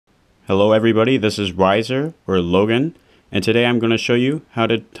Hello everybody, this is Riser or Logan, and today I'm going to show you how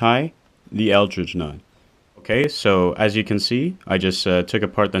to tie the Eldredge knot. Okay, so as you can see, I just took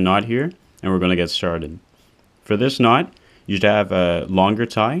apart the knot here and we're going to get started. For this knot, you should have a longer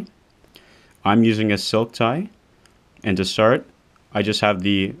tie. I'm using a silk tie, and to start, I just have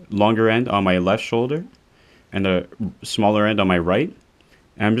the longer end on my left shoulder and the smaller end on my right.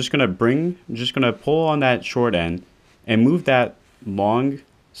 And I'm just going to pull on that short end and move that long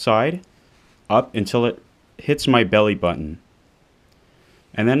side up until it hits my belly button.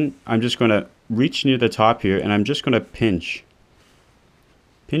 And then I'm just going to reach near the top here and I'm just going to pinch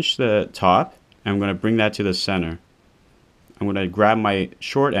the top, and I'm going to bring that to the center. I'm going to grab my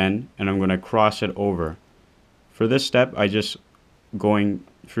short end and I'm going to cross it over. For this step, I just going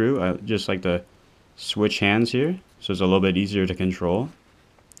through, just like to switch hands here so it's a little bit easier to control.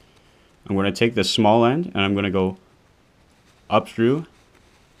 I'm going to take the small end and I'm going to go up through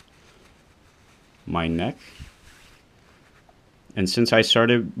my neck. And since I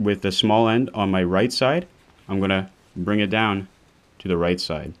started with the small end on my right side, I'm going to bring it down to the right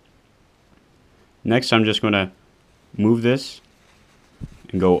side. Next, I'm just going to move this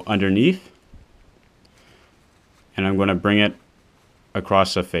and go underneath, and I'm going to bring it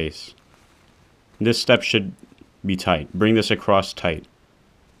across the face. This step should be tight. Bring this across tight.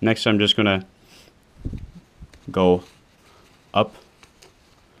 Next, I'm just going to go up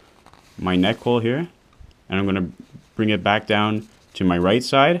my neck hole here, and I'm going to bring it back down to my right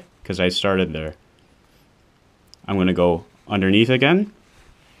side because I started there. I'm going to go underneath again,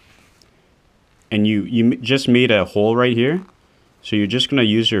 and you just made a hole right here, so you're just going to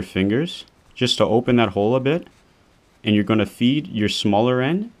use your fingers just to open that hole a bit, and you're going to feed your smaller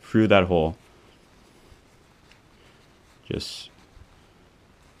end through that hole. Just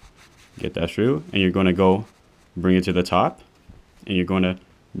get that through, and you're going to go bring it to the top, and you're going to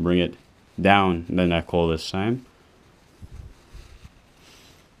bring it down the neck hole this time.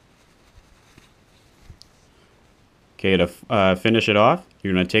 Okay, to finish it off,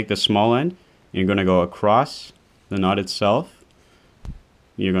 you're going to take the small end, and you're going to go across the knot itself.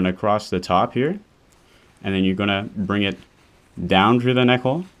 You're going to cross the top here, and then you're going to bring it down through the neck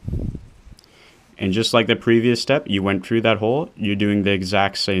hole. And just like the previous step, you went through that hole, you're doing the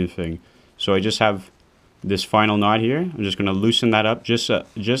exact same thing. So I just have this final knot here. I'm just going to loosen that up just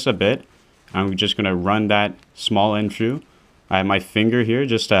a bit. I'm just going to run that small end through. I have my finger here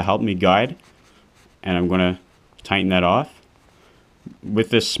just to help me guide, and I'm going to tighten that off. With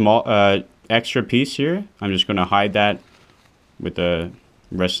this small extra piece here, I'm just going to hide that with the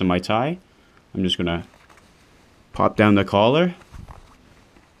rest of my tie. I'm just going to pop down the collar,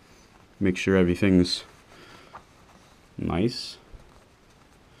 make sure everything's nice.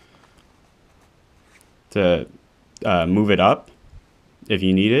 To move it up, if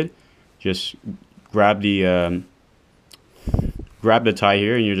you need it, just grab the tie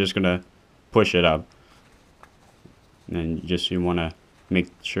here, and you're just gonna push it up. And then you want to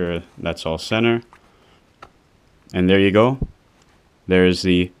make sure that's all center. And there you go. There's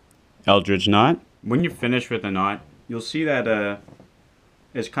the Eldredge knot. When you're finished with the knot, you'll see that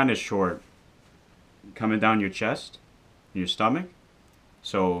it's kind of short, coming down your chest, your stomach.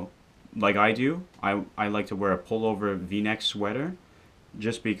 So like I do, I like to wear a pullover V-neck sweater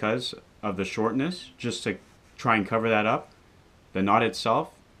just because of the shortness, just to try and cover that up. The knot itself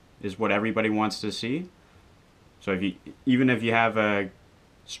is what everybody wants to see. So even if you have a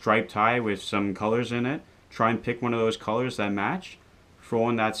striped tie with some colors in it, try and pick one of those colors that match. Throw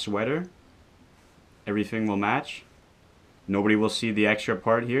on that sweater. Everything will match. Nobody will see the extra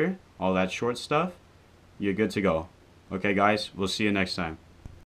part here, all that short stuff. You're good to go. Okay guys, we'll see you next time.